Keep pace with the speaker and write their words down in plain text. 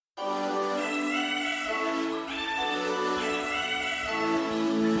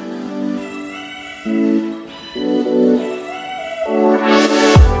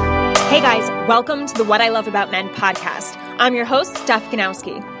Welcome to the What I Love About Men podcast. I'm your host, Steph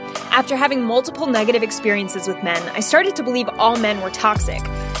Ganowski. After having multiple negative experiences with men, I started to believe all men were toxic.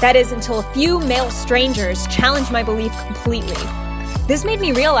 That is, until a few male strangers challenged my belief completely. This made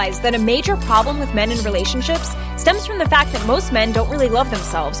me realize that a major problem with men in relationships stems from the fact that most men don't really love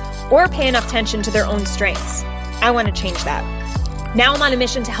themselves or pay enough attention to their own strengths. I want to change that. Now I'm on a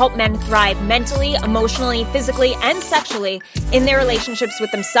mission to help men thrive mentally, emotionally, physically, and sexually in their relationships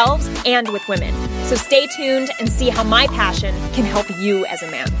with themselves and with women. So stay tuned and see how my passion can help you as a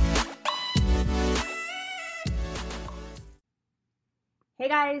man. Hey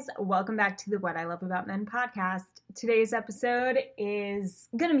guys, welcome back to the What I Love About Men podcast. Today's episode is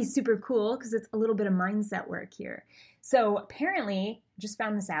going to be super cool because it's a little bit of mindset work here. So apparently, just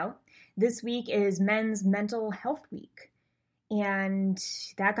found this out, this week is Men's Mental Health Week. And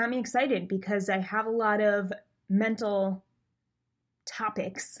that got me excited because I have a lot of mental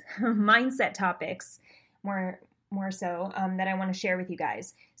topics, mindset topics, more so, that I want to share with you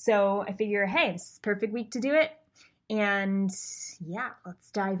guys. So I figure, hey, this is the perfect week to do it. And yeah,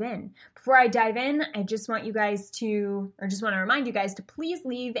 let's dive in. Before I dive in, I just want to remind you guys to please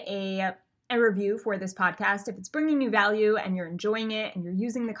leave a review for this podcast. If it's bringing you value and you're enjoying it and you're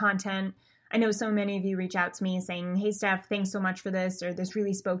using the content. I know so many of you reach out to me saying, hey, Steph, thanks so much for this, or this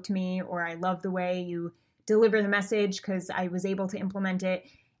really spoke to me, or I love the way you deliver the message because I was able to implement it.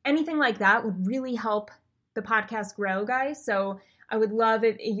 Anything like that would really help the podcast grow, guys. So I would love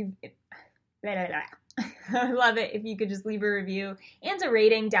it if you could just leave a review and a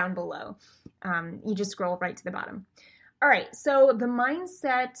rating down below. You just scroll right to the bottom. All right, so the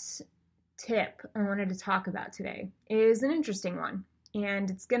mindset tip I wanted to talk about today is an interesting one.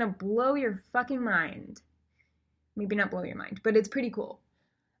 And it's going to blow your fucking mind. Maybe not blow your mind, but it's pretty cool.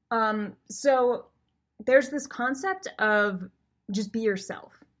 So there's this concept of just be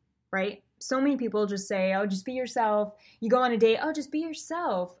yourself, right? So many people just say, oh, just be yourself. You go on a date, oh, just be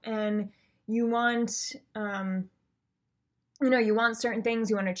yourself. And you want, you want certain things,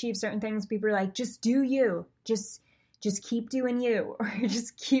 you want to achieve certain things. People are like, just do you. Just keep doing you. Or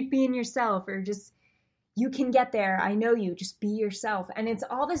just keep being yourself. Or just... you can get there. I know you. Just be yourself. And it's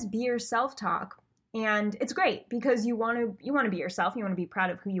all this be yourself talk. And it's great because you want to be yourself. You want to be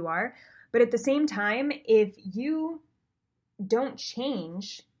proud of who you are. But at the same time, if you don't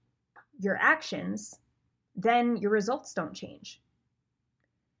change your actions, then your results don't change.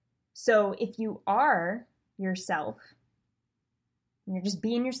 So if you are yourself, and you're just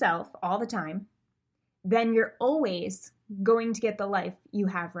being yourself all the time, then you're always going to get the life you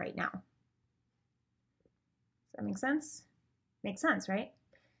have right now. Does that make sense? Makes sense, right?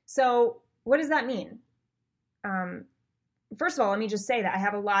 So what does that mean? First of all, let me just say that I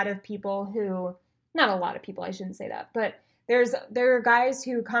have a lot of people who, not a lot of people, I shouldn't say that, but there are guys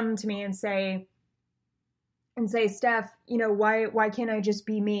who come to me and say, Steph, why can't I just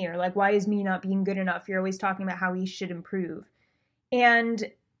be me? Or like, why is me not being good enough? You're always talking about how we should improve. And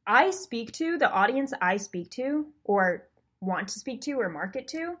the audience I speak to or want to speak to or market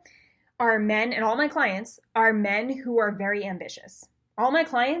to are men, and all my clients are men who are very ambitious. All my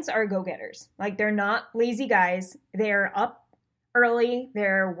clients are go-getters. Like, they're not lazy guys. They're up early.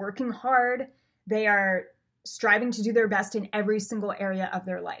 They're working hard. They are striving to do their best in every single area of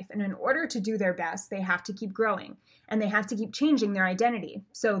their life. And in order to do their best, they have to keep growing and they have to keep changing their identity.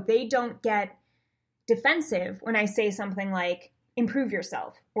 So they don't get defensive when I say something like, improve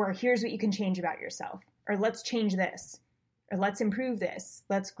yourself, or here's what you can change about yourself, or let's change this. Or let's improve this.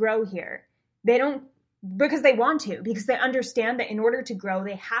 Let's grow here. They don't, because they want to, because they understand that in order to grow,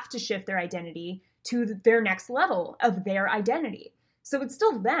 they have to shift their identity to their next level of their identity. So it's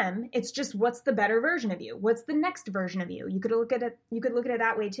still them. It's just, what's the better version of you? What's the next version of you? You could look at it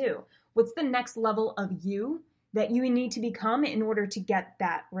that way too. What's the next level of you that you need to become in order to get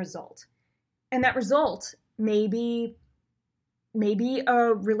that result? And that result may be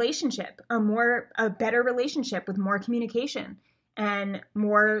a relationship, a better relationship with more communication and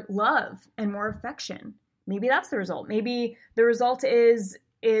more love and more affection. Maybe that's the result. Maybe the result is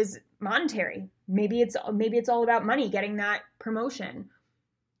monetary. Maybe it's all about money, getting that promotion.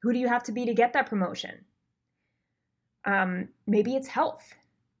 Who do you have to be to get that promotion? Maybe it's health.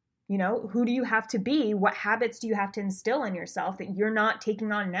 Who do you have to be? What habits do you have to instill in yourself that you're not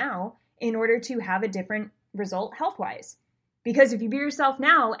taking on now in order to have a different result health-wise? Because if you be yourself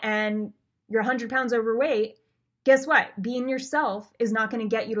now and you're 100 pounds overweight, guess what? Being yourself is not going to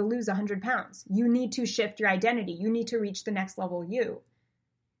get you to lose 100 pounds. You need to shift your identity. You need to reach the next level you.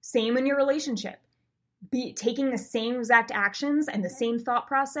 Same in your relationship. Be taking the same exact actions and the same thought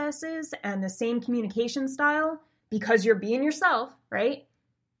processes and the same communication style because you're being yourself, right?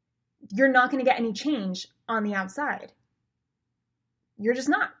 you're not going to get any change on the outside. You're just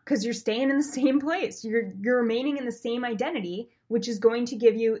not, because you're staying in the same place. You're remaining in the same identity, which is going to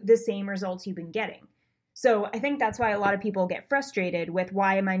give you the same results you've been getting. So I think that's why a lot of people get frustrated with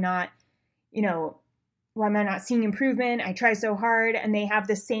why am I not seeing improvement? I try so hard, and they have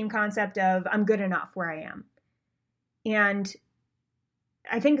the same concept of I'm good enough where I am. And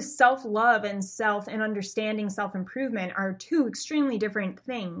I think self-love and understanding self-improvement are two extremely different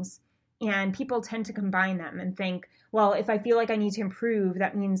things. And people tend to combine them and think, well, if I feel like I need to improve,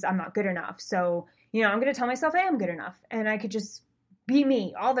 that means I'm not good enough. So, I'm going to tell myself I am good enough, and I could just be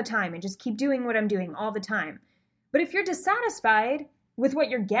me all the time and just keep doing what I'm doing all the time. But if you're dissatisfied with what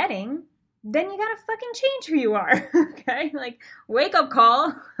you're getting, then you got to fucking change who you are. Okay? Like, wake up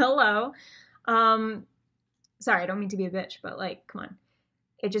call. Hello. Sorry, I don't mean to be a bitch, but like, come on.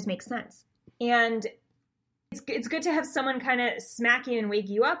 It just makes sense. And it's good to have someone kind of smack you and wake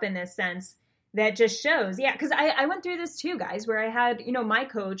you up in this sense that just shows. Yeah, because I went through this too, guys, where I had, my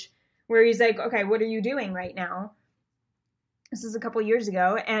coach where he's like, okay, what are you doing right now? This is a couple years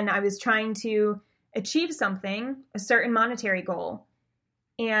ago. And I was trying to achieve something, a certain monetary goal.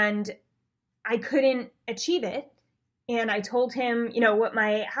 And I couldn't achieve it. And I told him, what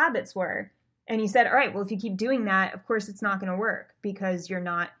my habits were. And he said, all right, well, if you keep doing that, of course, it's not going to work because you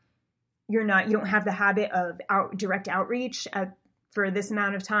don't have the habit of direct outreach for this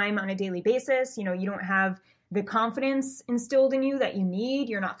amount of time on a daily basis. You don't have the confidence instilled in you that you need.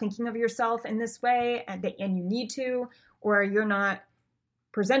 You're not thinking of yourself in this way and you need to, or you're not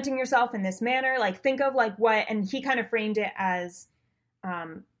presenting yourself in this manner. Like, think of like what, and he kind of framed it as,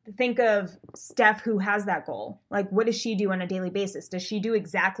 think of Steph who has that goal. Like, what does she do on a daily basis? Does she do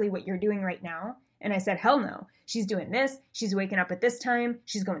exactly what you're doing right now? And I said, hell no. She's doing this. She's waking up at this time.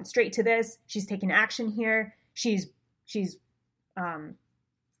 She's going straight to this. She's taking action here. She's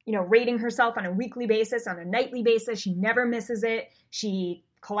rating herself on a weekly basis, on a nightly basis. She never misses it. She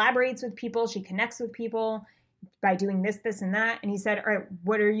collaborates with people. She connects with people by doing this, this, and that. And he said, all right,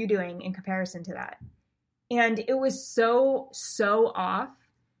 what are you doing in comparison to that? And it was so, so off.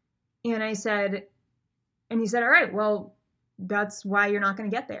 And he said, all right, well, that's why you're not going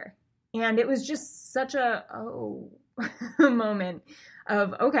to get there. And it was just such a moment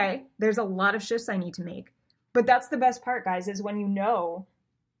of, okay, there's a lot of shifts I need to make. But that's the best part, guys, is when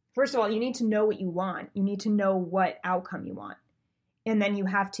first of all, you need to know what you want. You need to know what outcome you want. And then you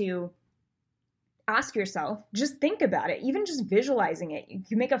have to ask yourself, just think about it, even just visualizing it. You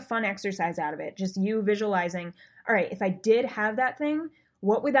can make a fun exercise out of it. Just you visualizing, all right, if I did have that thing,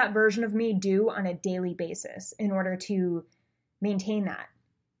 what would that version of me do on a daily basis in order to maintain that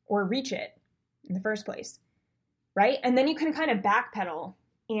or reach it in the first place, right? And then you can kind of backpedal.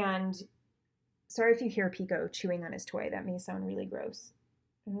 And sorry if you hear Pico chewing on his toy. That may sound really gross.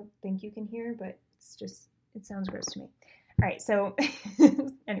 I don't think you can hear, but it sounds gross to me. All right, so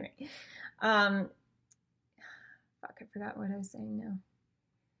anyway. Fuck, I forgot what I was saying now.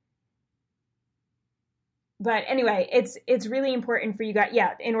 But anyway, it's really important for you guys,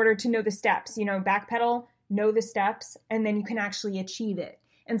 in order to know the steps, backpedal, know the steps, and then you can actually achieve it.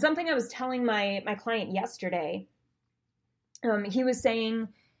 And something I was telling my client yesterday, he was saying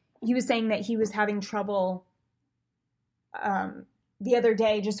that he was having trouble the other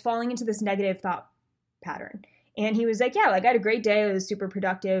day just falling into this negative thought pattern. And he was like, I had a great day. It was super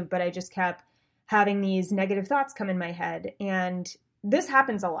productive, but I just kept having these negative thoughts come in my head. And this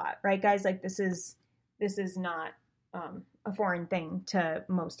happens a lot, right, guys? Like, this is not a foreign thing to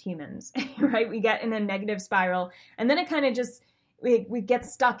most humans, right? We get in a negative spiral, and then it kind of just, we get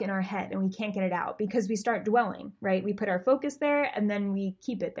stuck in our head and we can't get it out because we start dwelling, right? We put our focus there and then we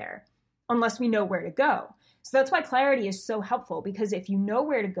keep it there unless we know where to go. So that's why clarity is so helpful, because if you know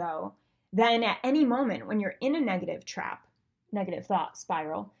where to go, then at any moment when you're in a negative thought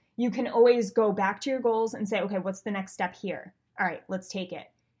spiral, you can always go back to your goals and say, okay, what's the next step here? All right, let's take it.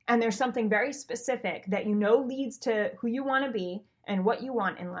 And there's something very specific that leads to who you want to be and what you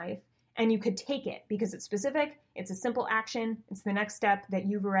want in life. And you could take it because it's specific. It's a simple action. It's the next step that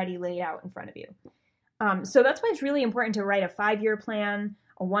you've already laid out in front of you. So that's why it's really important to write a 5-year plan,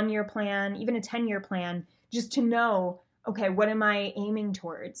 a 1-year plan, even a 10-year plan, just to know, okay, what am I aiming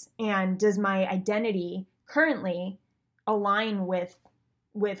towards? And does my identity currently align with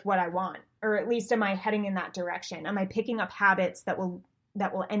what I want? Or at least am I heading in that direction? Am I picking up habits that will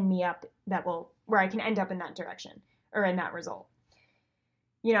end me up, where I can end up in that direction or in that result?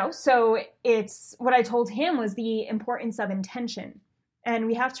 So it's what I told him was the importance of intention. And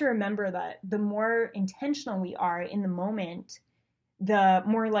we have to remember that the more intentional we are in the moment, the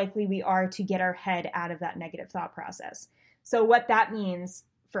more likely we are to get our head out of that negative thought process. So what that means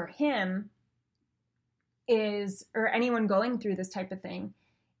for him is, or anyone going through this type of thing,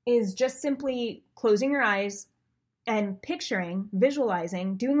 is just simply closing your eyes and picturing,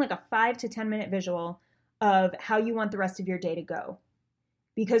 visualizing, doing like a 5 to 10 minute visual of how you want the rest of your day to go.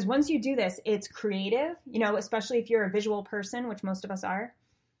 Because once you do this, it's creative, you know, especially if you're a visual person, which most of us are.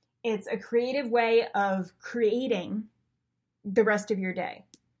 It's a creative way of creating the rest of your day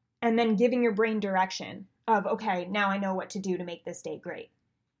and then giving your brain direction of, okay, now I know what to do to make this day great.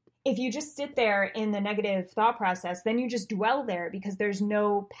 If you just sit there in the negative thought process, then you just dwell there because there's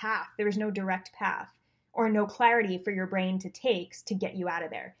no path, there's no direct path or no clarity for your brain to take to get you out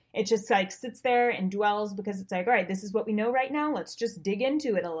of there. It just like sits there and dwells because it's like, all right, this is what we know right now. Let's just dig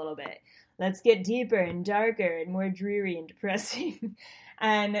into it a little bit. Let's get deeper and darker and more dreary and depressing.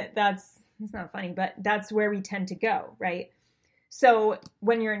 And it's not funny, but that's where we tend to go, right? So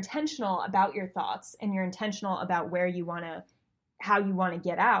when you're intentional about your thoughts and you're intentional about how you want to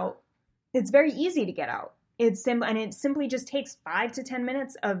get out, it's very easy to get out. It's simple, and it simply just takes 5 to 10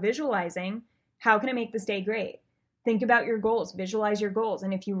 minutes of visualizing, how can I make this day great? Think about your goals, visualize your goals.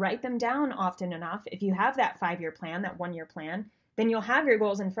 And if you write them down often enough, if you have that 5-year plan, that 1-year plan, then you'll have your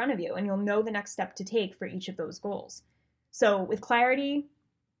goals in front of you and you'll know the next step to take for each of those goals. So with clarity,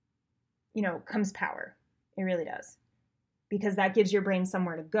 you know, comes power. It really does. Because that gives your brain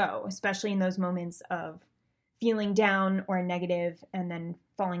somewhere to go, especially in those moments of feeling down or negative and then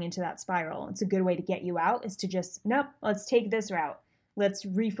falling into that spiral. It's a good way to get you out is to just, nope, let's take this route. Let's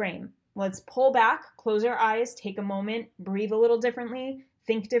reframe. Let's pull back, close our eyes, take a moment, breathe a little differently,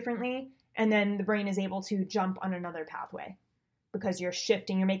 think differently, and then the brain is able to jump on another pathway because you're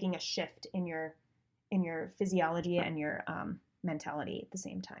shifting, you're making a shift in your physiology and your mentality at the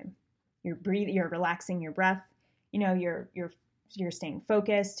same time. You're relaxing your breath, you know, you're staying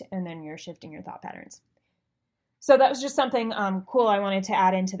focused, and then you're shifting your thought patterns. So that was just something cool I wanted to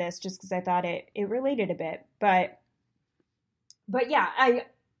add into this just because I thought it related a bit. But yeah,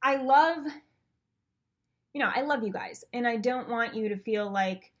 I love you guys, and I don't want you to feel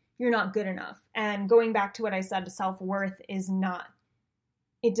like you're not good enough. And going back to what I said, self-worth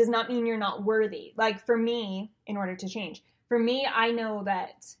it does not mean you're not worthy. Like for me, in order to change, for me, I know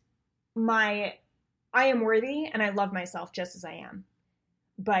that I am worthy and I love myself just as I am,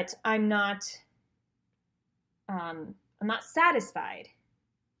 but I'm not satisfied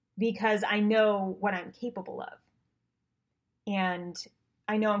because I know what I'm capable of. And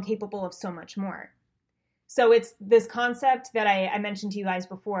I know I'm capable of so much more. So it's this concept that I mentioned to you guys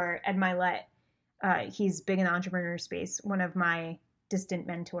before, Ed Milet. He's big in the entrepreneur space, one of my distant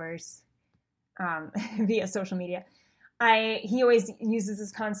mentors via social media. He always uses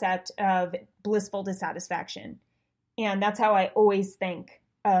this concept of blissful dissatisfaction. And that's how I always think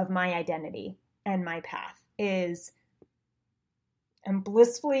of my identity and my path is I'm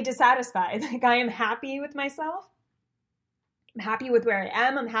blissfully dissatisfied. Like I am happy with myself. I'm happy with where I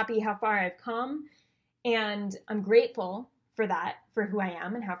am. I'm happy how far I've come. And I'm grateful for that, for who I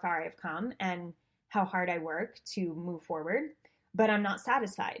am and how far I've come and how hard I work to move forward. But I'm not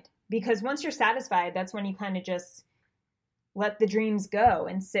satisfied because once you're satisfied, that's when you kind of just let the dreams go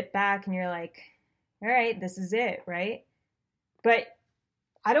and sit back and you're like, all right, this is it, right? But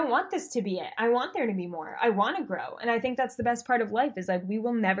I don't want this to be it. I want there to be more. I want to grow. And I think that's the best part of life is like, we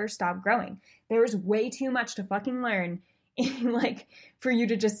will never stop growing. There's way too much to fucking learn like for you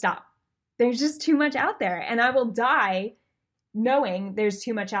to just stop. There's just too much out there. And I will die knowing there's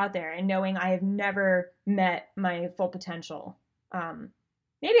too much out there and knowing I have never met my full potential.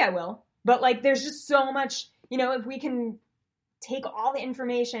 Maybe I will, but like, there's just so much, you know, if we can take all the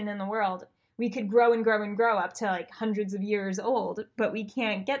information in the world, we could grow and grow and grow up to like hundreds of years old, but we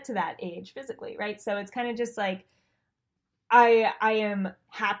can't get to that age physically, right? So it's kind of just like, I am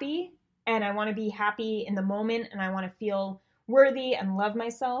happy and I want to be happy in the moment and I want to feel worthy and love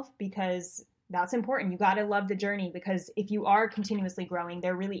myself because that's important. You got to love the journey because if you are continuously growing,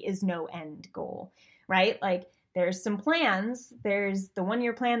 there really is no end goal, right? Like there's some plans, there's the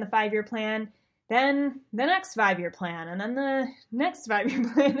 1-year plan, the 5-year plan, then the next 5-year plan, and then the next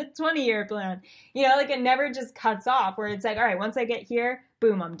 5-year plan, the 20-year plan. You know, like it never just cuts off where it's like, all right, once I get here,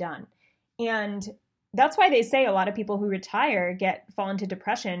 boom, I'm done. And that's why they say a lot of people who retire fall into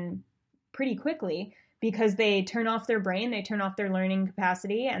depression pretty quickly because they turn off their brain, they turn off their learning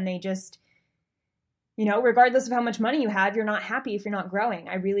capacity, and they just, you know, regardless of how much money you have, you're not happy if you're not growing.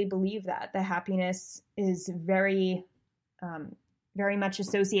 I really believe that the happiness is very, very much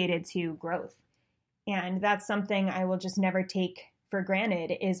associated to growth. And that's something I will just never take for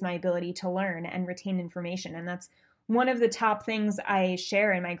granted is my ability to learn and retain information. And that's one of the top things I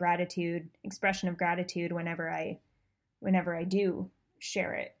share in my expression of gratitude whenever I do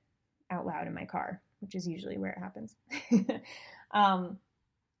share it out loud in my car, which is usually where it happens.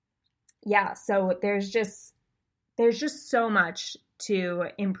 Yeah, so there's just so much to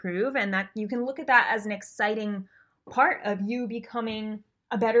improve, and that you can look at that as an exciting part of you becoming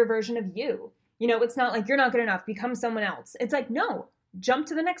a better version of you. You know, it's not like you're not good enough, become someone else. It's like, no, jump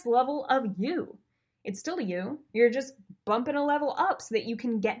to the next level of you. It's still you. You're just bumping a level up so that you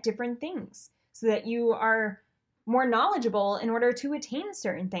can get different things, so that you are more knowledgeable in order to attain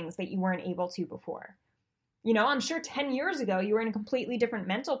certain things that you weren't able to before. You know, I'm sure 10 years ago, you were in a completely different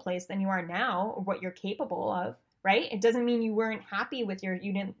mental place than you are now, or what you're capable of, right? It doesn't mean you weren't happy with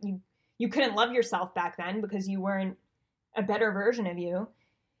you couldn't love yourself back then because you weren't a better version of you,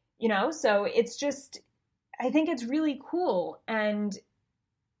 you know? So it's just, I think it's really cool. And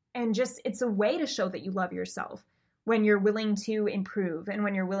just, it's a way to show that you love yourself when you're willing to improve and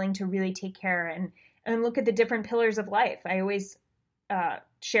when you're willing to really take care and look at the different pillars of life. I always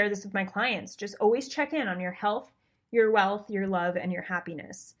share this with my clients. Just always check in on your health, your wealth, your love, and your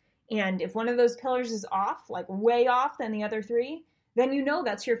happiness. And if one of those pillars is off, like way off than the other three, then you know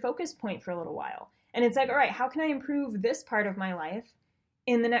that's your focus point for a little while. And it's like, all right, how can I improve this part of my life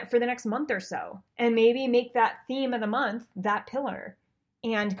for the next month or so? And maybe make that theme of the month that pillar,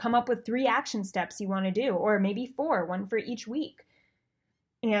 and come up with 3 action steps you want to do, or maybe 4, one for each week.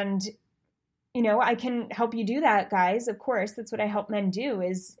 And you know, I can help you do that, guys. Of course, that's what I help men do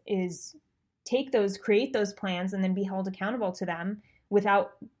is create those plans and then be held accountable to them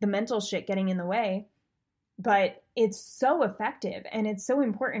without the mental shit getting in the way. But it's so effective, and it's so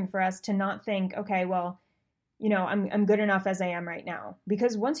important for us to not think, okay, well, you know, I'm good enough as I am right now.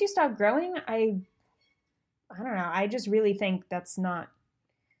 Because once you stop growing, I don't know, I just really think that's not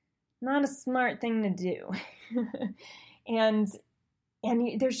a smart thing to do. And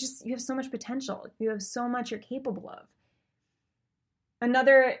you have so much potential. You have so much you're capable of.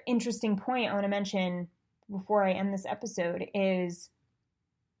 Another interesting point I want to mention before I end this episode is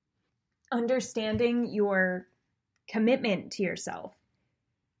understanding your commitment to yourself.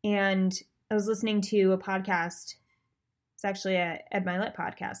 And I was listening to a podcast. It's actually a Ed Mylett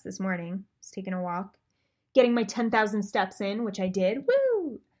podcast this morning. I was taking a walk, getting my 10,000 steps in, which I did.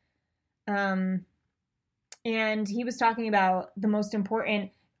 Woo! And he was talking about the most important,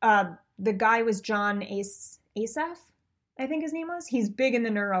 the guy was John Assaf, I think his name was. He's big in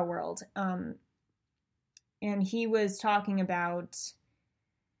the neuro world. And he was talking about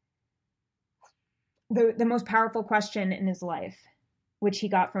the most powerful question in his life, which he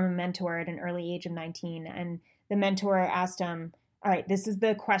got from a mentor at an early age of 19. And the mentor asked him, all right, this is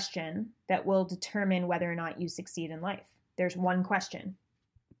the question that will determine whether or not you succeed in life. There's one question.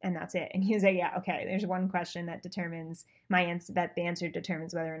 And that's it. And he was like, yeah, okay, there's one question that determines that the answer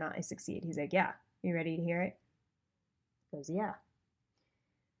determines whether or not I succeed. He's like, yeah, you ready to hear it? He goes, yeah.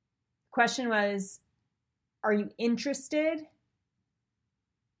 Question was, are you interested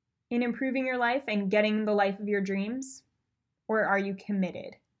in improving your life and getting the life of your dreams? Or are you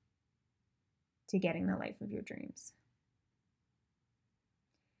committed to getting the life of your dreams?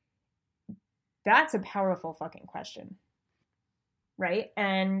 That's a powerful fucking question. Right?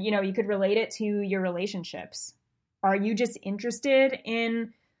 And, you know, you could relate it to your relationships. Are you just interested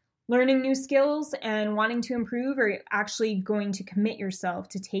in learning new skills and wanting to improve, or are you actually going to commit yourself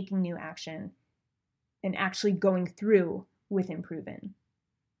to taking new action and actually going through with improving?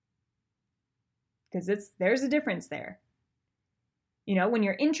 Because there's a difference there. You know, when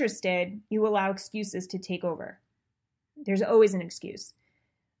you're interested, you allow excuses to take over. There's always an excuse.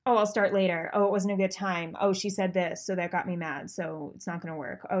 Oh, I'll start later. Oh, it wasn't a good time. Oh, she said this, so that got me mad, so it's not going to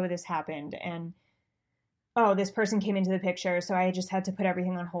work. Oh, this happened. And, oh, this person came into the picture, so I just had to put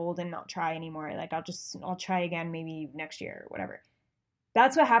everything on hold and not try anymore. Like, I'll try again maybe next year or whatever.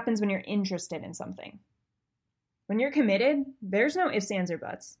 That's what happens when you're interested in something. When you're committed, there's no ifs, ands, or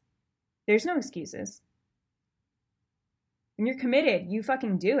buts. There's no excuses. When you're committed, you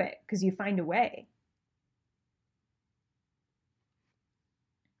fucking do it because you find a way.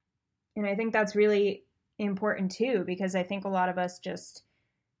 And I think that's really important too, because I think a lot of us just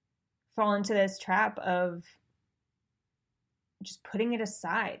fall into this trap of just putting it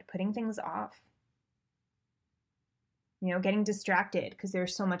aside, putting things off. You know, getting distracted because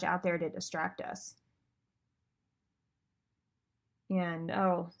there's so much out there to distract us. And,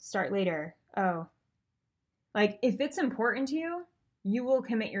 oh, start later. Oh. Like, if it's important to you, you will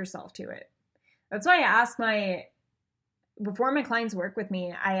commit yourself to it. That's why I ask before my clients work with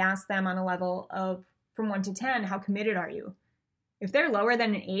me, I ask them on a level of from 1 to 10, how committed are you? If they're lower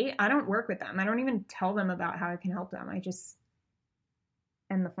than an 8, I don't work with them. I don't even tell them about how I can help them. I just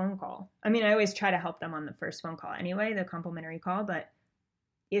end the phone call. I mean, I always try to help them on the first phone call anyway, the complimentary call, but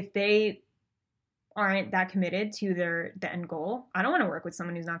if they aren't that committed to the end goal, I don't want to work with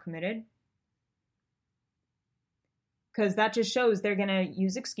someone who's not committed. Because that just shows they're going to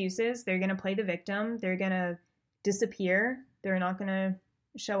use excuses. They're going to play the victim. They're going to disappear. They're not going to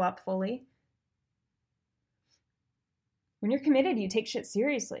show up fully. When you're committed, you take shit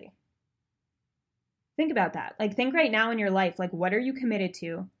seriously. Think about that. Like, think right now in your life, like, what are you committed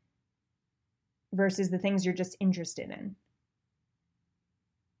to versus the things you're just interested in?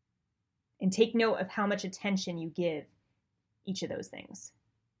 And take note of how much attention you give each of those things.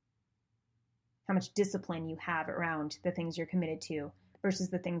 How much discipline you have around the things you're committed to versus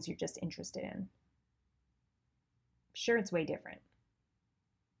the things you're just interested in. I'm sure it's way different.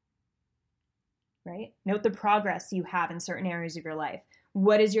 Right? Note the progress you have in certain areas of your life.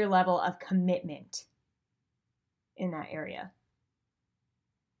 What is your level of commitment in that area?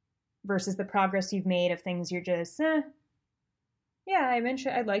 Versus the progress you've made of things you're just, yeah,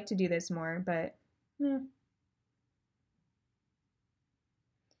 I'd like to do this more, but it's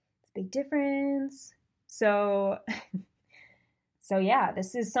a big difference. So yeah,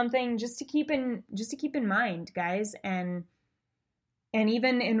 this is something just to keep in mind, guys, and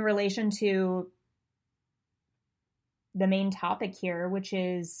even in relation to the main topic here, which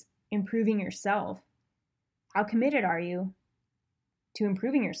is improving yourself. How committed are you to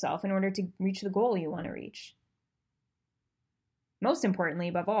improving yourself in order to reach the goal you want to reach? Most importantly,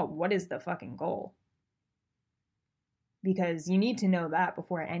 above all, what is the fucking goal? Because you need to know that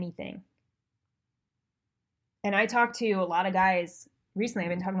before anything. And I talked to a lot of guys recently.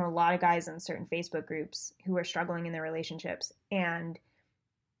 I've been talking to a lot of guys in certain Facebook groups who are struggling in their relationships. And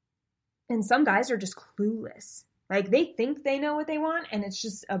some guys are just clueless. Like, they think they know what they want, and it's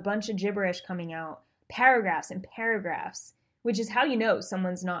just a bunch of gibberish coming out. Paragraphs and paragraphs, which is how you know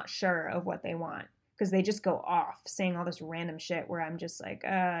someone's not sure of what they want. Because they just go off saying all this random shit where I'm just like,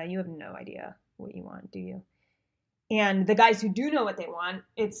 you have no idea what you want, do you? And the guys who do know what they want,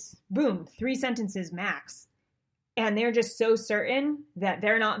 it's boom, 3 sentences max. And they're just so certain that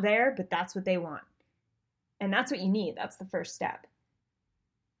they're not there, but that's what they want. And that's what you need. That's the first step.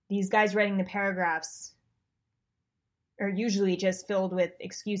 These guys writing the paragraphs are usually just filled with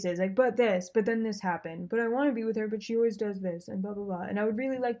excuses, like, but this, but then this happened, but I want to be with her, but she always does this, and blah, blah, blah. And I would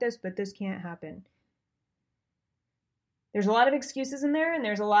really like this, but this can't happen. There's a lot of excuses in there, and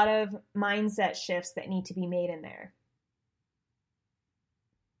there's a lot of mindset shifts that need to be made in there.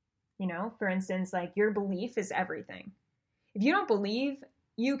 You know, for instance, like, your belief is everything. If you don't believe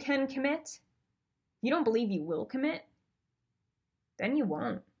you can commit, you don't believe you will commit, then you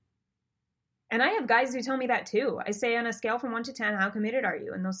won't. And I have guys who tell me that too. I say, on a scale from 1 to 10, how committed are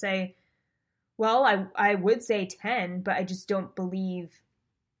you? And they'll say, well, I would say 10, but I just don't believe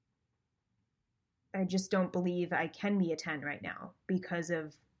I can be a 10 right now because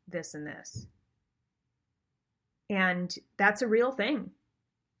of this and this. And that's a real thing.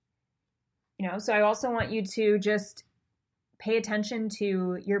 You know, so I also want you to just pay attention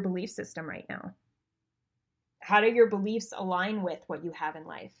to your belief system right now. How do your beliefs align with what you have in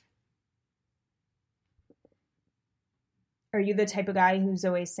life? Are you the type of guy who's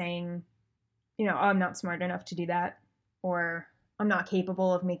always saying, you know, oh, I'm not smart enough to do that, or I'm not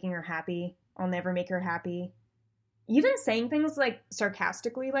capable of making her happy, I'll never make her happy? Even saying things like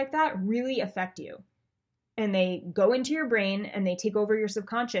sarcastically like that really affect you. And they go into your brain and they take over your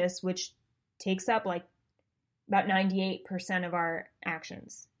subconscious, which takes up like about 98% of our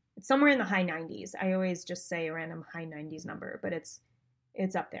actions. It's somewhere in the high 90s. I always just say a random high 90s number, but it's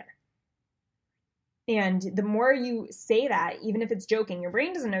up there. And the more you say that, even if it's joking, your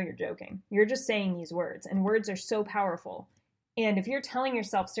brain doesn't know you're joking. You're just saying these words, and words are so powerful. And if you're telling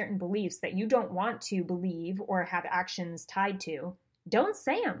yourself certain beliefs that you don't want to believe or have actions tied to, don't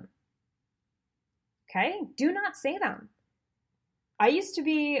say them. Okay? Do not say them. I used to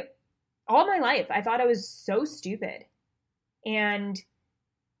be, all my life, I thought I was so stupid. And,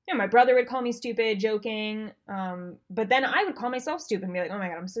 you know, my brother would call me stupid, joking. But then I would call myself stupid and be like, oh my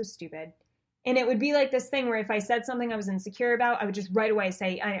God, I'm so stupid. And it would be like this thing where if I said something I was insecure about, I would just right away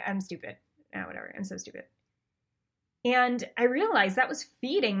say, I'm stupid. Whatever, I'm so stupid. And I realized that was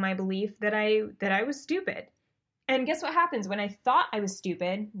feeding my belief that I was stupid. And guess what happens when I thought I was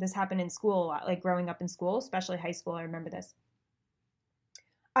stupid? This happened in school a lot, like growing up in school, especially high school. I remember this.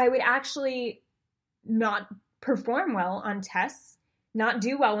 I would actually not perform well on tests, not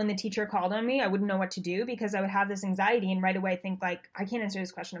do well when the teacher called on me. I wouldn't know what to do because I would have this anxiety and right away think like, I can't answer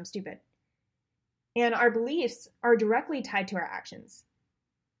this question, I'm stupid. And our beliefs are directly tied to our actions.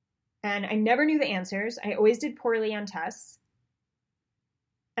 And I never knew the answers. I always did poorly on tests.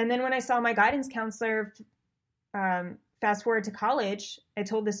 And then when I saw my guidance counselor fast forward to college, I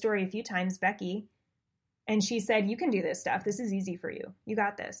told this story a few times, Becky, and she said, you can do this stuff. This is easy for you. You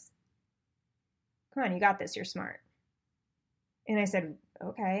got this. Come on, you got this. You're smart. And I said,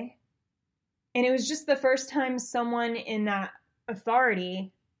 okay. And it was just the first time someone in that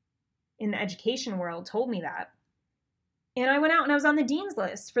authority in the education world told me that. And I went out and I was on the dean's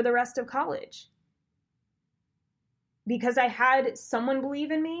list for the rest of college. Because I had someone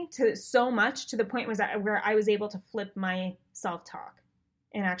believe in me so much to the point where I was able to flip my self-talk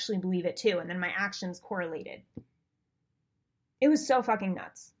and actually believe it too. And then my actions correlated. It was so fucking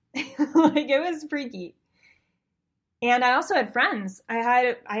nuts. Like, it was freaky. And I also had friends.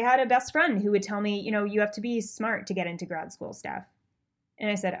 I had a best friend who would tell me, you have to be smart to get into grad school stuff. And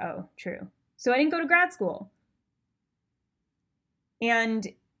I said, oh, true. So I didn't go to grad school. And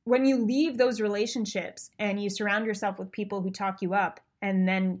when you leave those relationships and you surround yourself with people who talk you up, and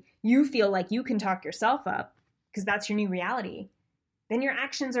then you feel like you can talk yourself up because that's your new reality, then your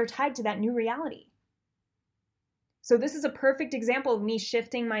actions are tied to that new reality. So this is a perfect example of me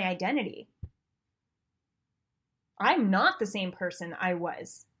shifting my identity. I'm not the same person I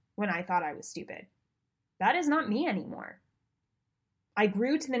was when I thought I was stupid. That is not me anymore. I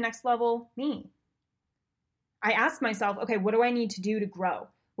grew to the next level me. I asked myself, okay, what do I need to do to grow?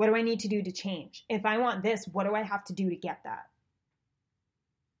 What do I need to do to change? If I want this, what do I have to do to get that?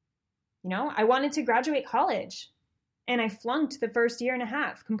 I wanted to graduate college and I flunked the first year and a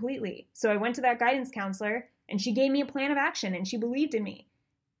half completely. So I went to that guidance counselor and she gave me a plan of action and she believed in me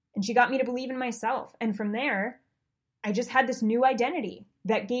and she got me to believe in myself. And from there, I just had this new identity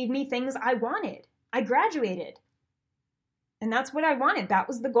that gave me things I wanted. I graduated. And that's what I wanted. That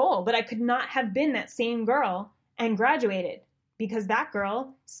was the goal. But I could not have been that same girl and graduated because that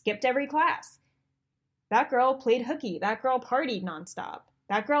girl skipped every class. That girl played hooky. That girl partied nonstop.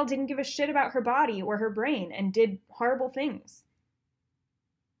 That girl didn't give a shit about her body or her brain and did horrible things.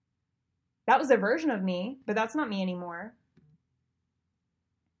 That was a version of me, but that's not me anymore.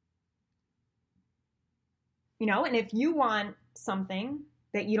 And if you want something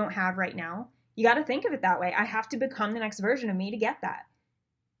that you don't have right now, you got to think of it that way. I have to become the next version of me to get that.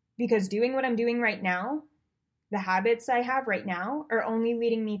 Because doing what I'm doing right now, the habits I have right now are only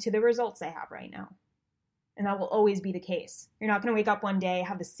leading me to the results I have right now. And that will always be the case. You're not going to wake up one day,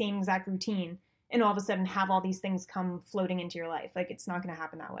 have the same exact routine, and all of a sudden have all these things come floating into your life. Like, it's not going to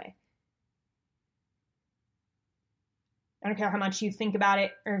happen that way. I don't care how much you think about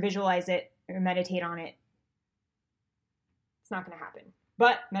it or visualize it or meditate on it. It's not going to happen.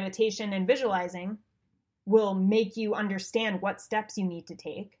 But meditation and visualizing will make you understand what steps you need to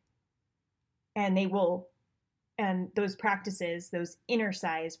take. And those practices, those inner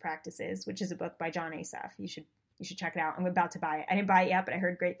size practices, which is a book by John Asaf. You should check it out. I'm about to buy it. I didn't buy it yet, but I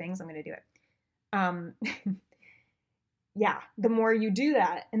heard great things. I'm going to do it. Yeah, the more you do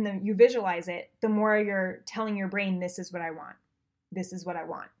that and then you visualize it, the more you're telling your brain, this is what I want. This is what I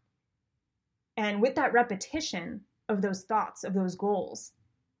want. And with that repetition of those thoughts, of those goals,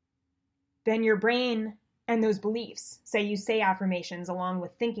 then your brain and those beliefs, you say affirmations along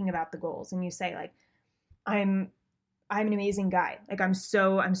with thinking about the goals, and you say, like, I'm an amazing guy. Like, I'm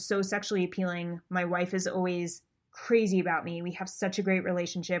so sexually appealing. My wife is always crazy about me. We have such a great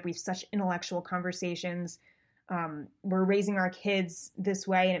relationship. We have such intellectual conversations. We're raising our kids this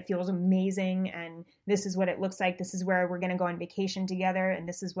way and it feels amazing. And this is what it looks like. This is where we're going to go on vacation together. And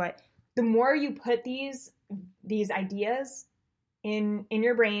this is what, the more you put these ideas in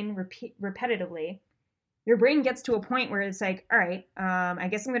your brain repetitively, your brain gets to a point where it's like, all right, I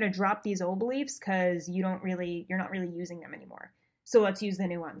guess I'm going to drop these old beliefs because you're not really using them anymore. So let's use the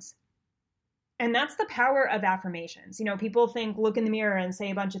new ones. And that's the power of affirmations. People think, look in the mirror and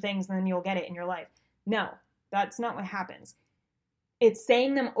say a bunch of things and then you'll get it in your life. No, that's not what happens. It's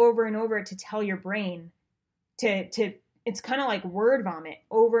saying them over and over to tell your brain to it's kind of like word vomit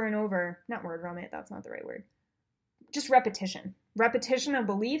over and over. Not word vomit, that's not the right word. Just repetition. Repetition of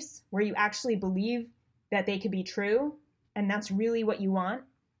beliefs where you actually believe that they could be true, and that's really what you want.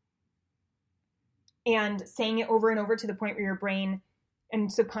 And saying it over and over to the point where your brain and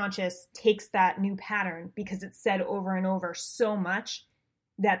subconscious takes that new pattern because it's said over and over so much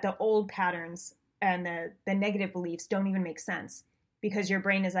that the old patterns and the negative beliefs don't even make sense because your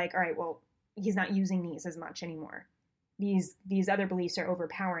brain is like, all right, well, he's not using these as much anymore. These other beliefs are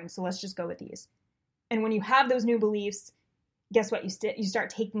overpowering, so let's just go with these. And when you have those new beliefs, guess what? You start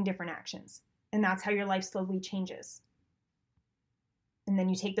taking different actions. And that's how your life slowly changes. And then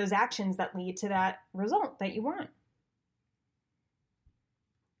you take those actions that lead to that result that you want.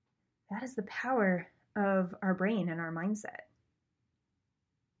 That is the power of our brain and our mindset.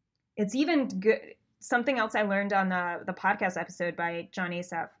 It's even good. something else I learned on the podcast episode by John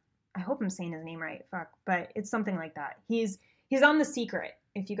Asaf. I hope I'm saying his name right. Fuck, but it's something like that. He's on The Secret.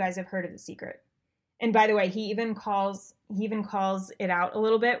 If you guys have heard of The Secret. And by the way, he even calls it out a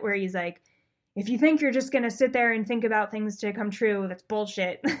little bit where he's like, if you think you're just going to sit there and think about things to come true, that's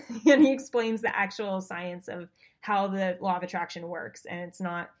bullshit. And he explains the actual science of how the law of attraction works. And it's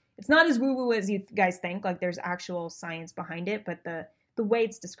not as woo-woo as you guys think. Like, there's actual science behind it, but the way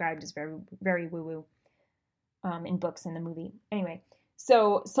it's described is very, very woo-woo in books and the movie. Anyway,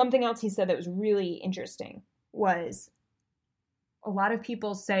 so something else he said that was really interesting was a lot of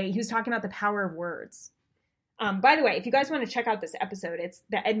people say, he was talking about the power of words. By the way, if you guys want to check out this episode, it's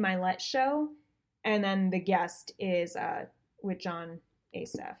the Ed Milet Show. And then the guest is with John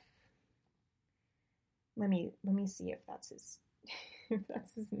Asaf. Let me see if that's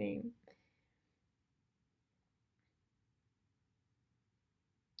his name.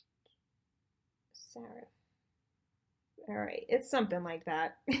 Sarah. All right, it's something like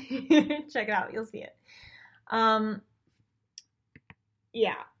that. Check it out, you'll see it.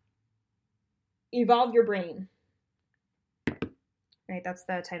 Yeah. Evolve Your Brain. Right, that's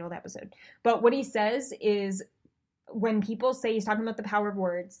the title of the episode. But what he says is, when people say, he's talking about the power of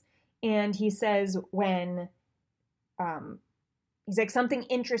words, and he says when, he's like, something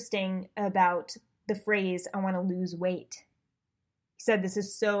interesting about the phrase, I want to lose weight. He said this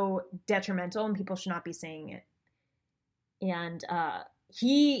is so detrimental and people should not be saying it. And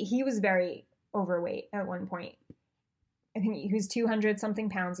he was very overweight at one point. I think he was 200 something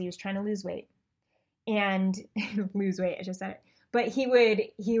pounds. He was trying to lose weight. And lose weight, I just said it. But he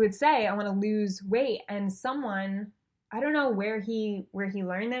would say, I want to lose weight. And someone, I don't know where he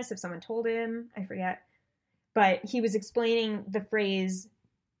learned this, if someone told him, I forget. But he was explaining the phrase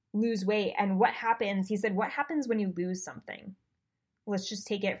lose weight and what happens. He said, what happens when you lose something? Let's just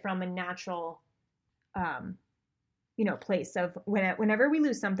take it from a natural, place of whenever we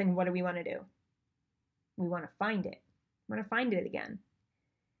lose something, what do we want to do? We want to find it. We want to find it again.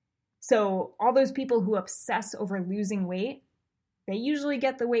 So all those people who obsess over losing weight, they usually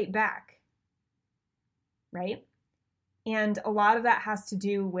get the weight back, right? And a lot of that has to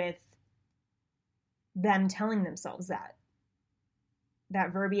do with them telling themselves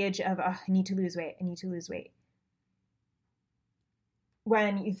that verbiage of, I need to lose weight, I need to lose weight.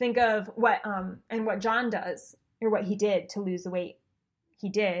 When you think of what John does, or what he did to lose the weight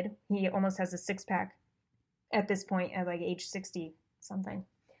he almost has a six-pack at this point at like age 60 something,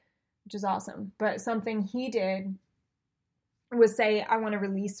 which is awesome. But something he did was say, I want to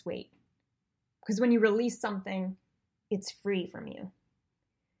release weight. Because when you release something, it's free from you,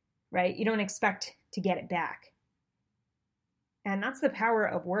 right? You don't expect to get it back. And that's the power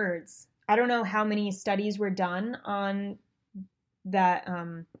of words. I don't know how many studies were done on that,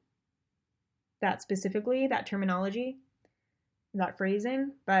 that specifically, that terminology, that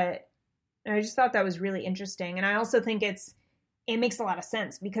phrasing, but I just thought that was really interesting. And I also think it makes a lot of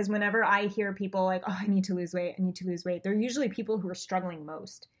sense, because whenever I hear people like, oh, I need to lose weight, they're usually people who are struggling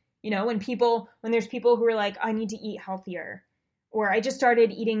most. You know, when there's people who are like, I need to eat healthier, or I just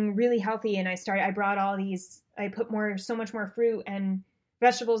started eating really healthy and I brought I put so much more fruit and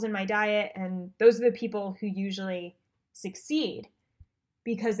vegetables in my diet. And those are the people who usually succeed,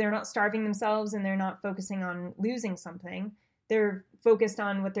 because they're not starving themselves and they're not focusing on losing something. They're focused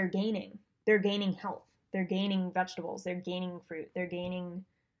on what they're gaining. They're gaining health. They're gaining vegetables. They're gaining fruit. They're gaining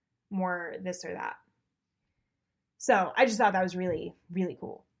more this or that. So I just thought that was really, really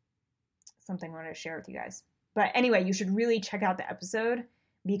cool. Something I wanted to share with you guys. But anyway, you should really check out the episode,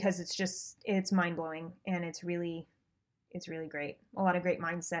 because it's mind-blowing and it's really great. A lot of great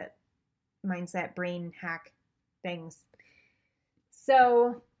mindset, brain hack things.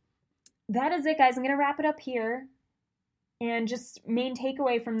 So that is it, guys. I'm going to wrap it up here. And just main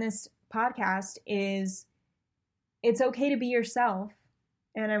takeaway from this podcast is it's okay to be yourself.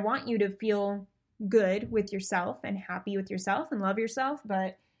 And I want you to feel good with yourself and happy with yourself and love yourself.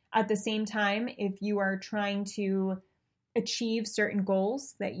 But at the same time, if you are trying to achieve certain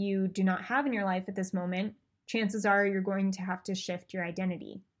goals that you do not have in your life at this moment, chances are you're going to have to shift your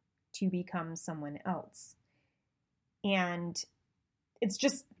identity to become someone else. And it's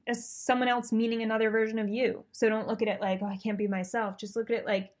just someone else meaning another version of you. So don't look at it like, oh, I can't be myself. Just look at it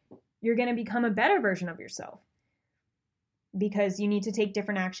like you're going to become a better version of yourself, because you need to take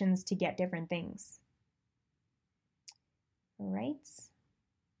different actions to get different things. All right.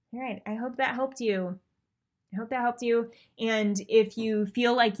 I hope that helped you. And if you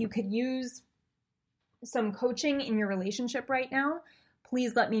feel like you could use some coaching in your relationship right now,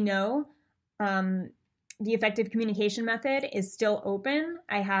 please let me know. the Effective Communication Method is still open.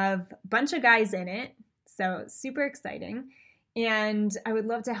 I have a bunch of guys in it, so super exciting. And I would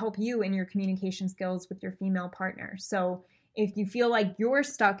love to help you in your communication skills with your female partner. So if you feel like you're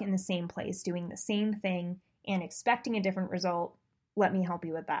stuck in the same place, doing the same thing and expecting a different result, let me help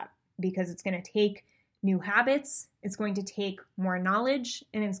you with that, because it's going to take new habits, it's going to take more knowledge,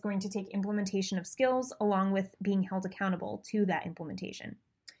 and it's going to take implementation of skills along with being held accountable to that implementation,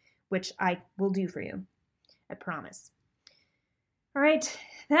 which I will do for you. I promise. All right,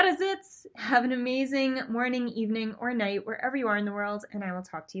 that is it. Have an amazing morning, evening, or night, wherever you are in the world, and I will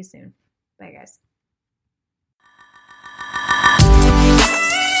talk to you soon. Bye, guys.